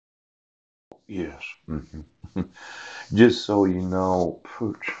Yes. Just so you know,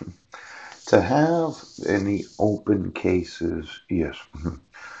 to have any open cases, yes,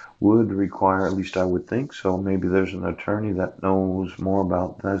 would require, at least I would think so. Maybe there's an attorney that knows more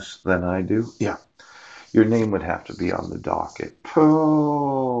about this than I do. Yeah. Your name would have to be on the docket.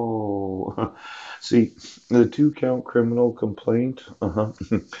 Oh, see, the two-count criminal complaint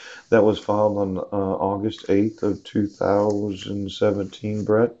that was filed on August 8th of 2017,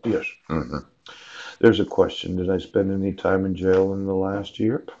 Brett? Yes. There's a question. Did I spend any time in jail in the last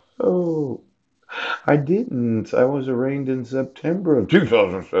year? Oh, I didn't. I was arraigned in September of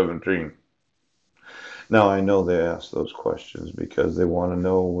 2017. Now, I know they ask those questions because they want to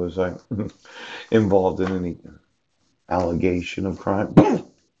know, was I involved in any allegation of crime?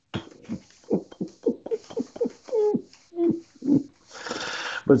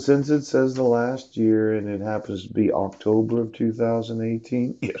 But since it says the last year and it happens to be October of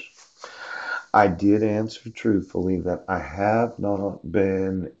 2018, yes, I did answer truthfully that I have not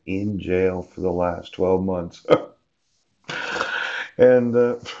been in jail for the last 12 months. And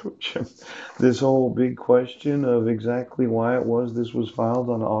this whole big question of exactly why it was this was filed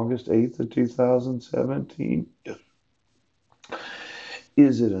on August 8th of 2017,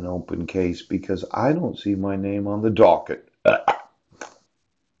 is it an open case? Because I don't see my name on the docket.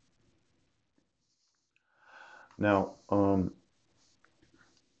 Now,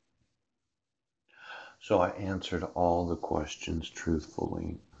 so I answered all the questions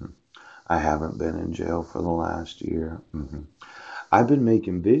truthfully. I haven't been in jail for the last year. I've been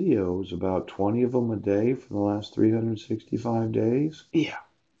making videos, about 20 of them a day for the last 365 days. Yeah.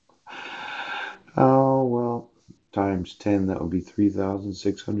 Oh, well, times 10, that would be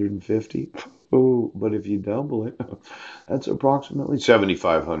 3,650. Oh, but if you double it, that's approximately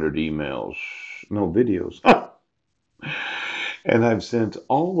 7,500 emails. No videos. And I've sent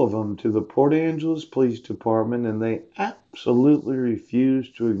all of them to the Port Angeles Police Department, and they absolutely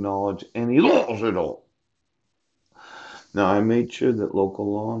refuse to acknowledge any laws at all. Now, I made sure that local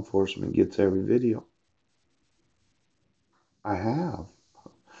law enforcement gets every video. I have.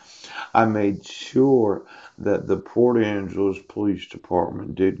 I made sure that the Port Angeles Police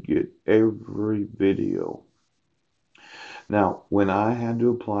Department did get every video. Now, when I had to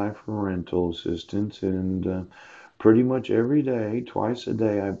apply for rental assistance, and pretty much every day, twice a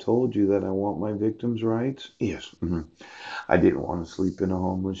day, I've told you that I want my victims' rights. Yes. I didn't want to sleep in a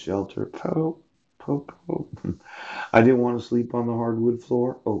homeless shelter. Pope, pope, pope. I didn't want to sleep on the hardwood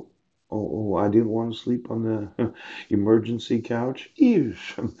floor. Oh, I didn't want to sleep on the emergency couch. Ew.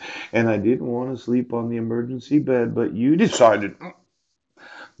 And I didn't want to sleep on the emergency bed, but you decided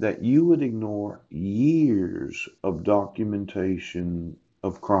that you would ignore years of documentation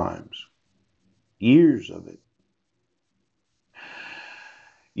of crimes. Years of it.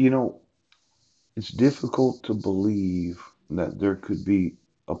 You know, it's difficult to believe that there could be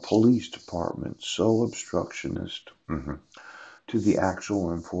a police department so obstructionist to the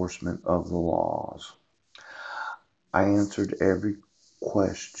actual enforcement of the laws. I answered every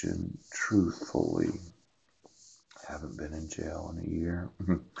question truthfully. I haven't been in jail in a year.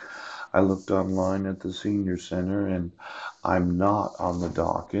 I looked online at the senior center and I'm not on the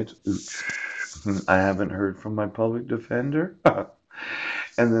docket. Oops. I haven't heard from my public defender.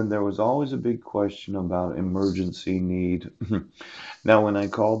 And then there was always a big question about emergency need. Now, when I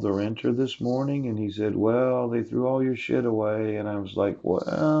called the renter this morning and he said, well, they threw all your shit away, and I was like,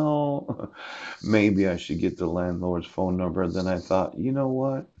 well, maybe I should get the landlord's phone number. Then I thought, you know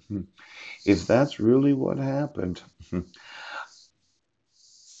what? If that's really what happened,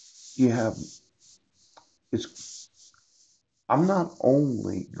 you have, it's, I'm not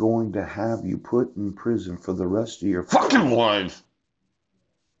only going to have you put in prison for the rest of your fucking life.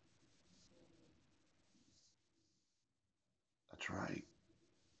 That's right.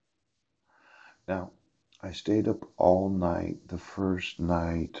 Now, I stayed up all night the first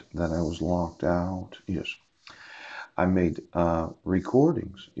night that I was locked out. Yes. I made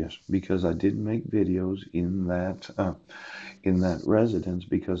recordings, yes, because I didn't make videos in that residence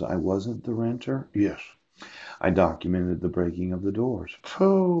because I wasn't the renter. Yes, I documented the breaking of the doors.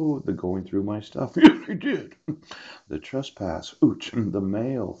 Oh, the going through my stuff. Yes, I did. The trespass. Ooch. The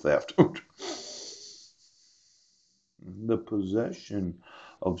mail theft. Ooch. The possession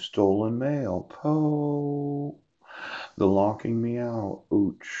of stolen mail. Po. The locking me out.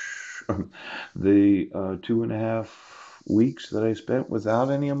 Ooch. The 2.5 weeks that I spent without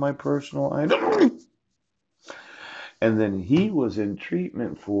any of my personal items. And then he was in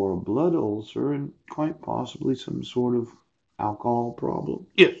treatment for a blood ulcer and quite possibly some sort of alcohol problem.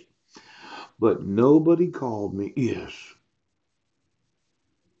 Yes. But nobody called me. Yes.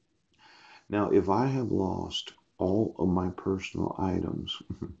 Now, if I have lost all of my personal items,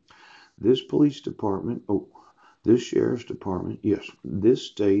 this police department, this sheriff's department, yes, this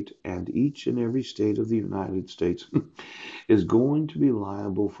state and each and every state of the United States is going to be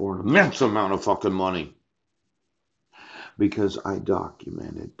liable for an immense amount of fucking money because I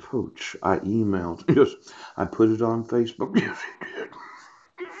documented, Pooch, I emailed, yes, I put it on Facebook, yes,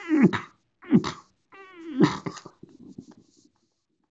 I did.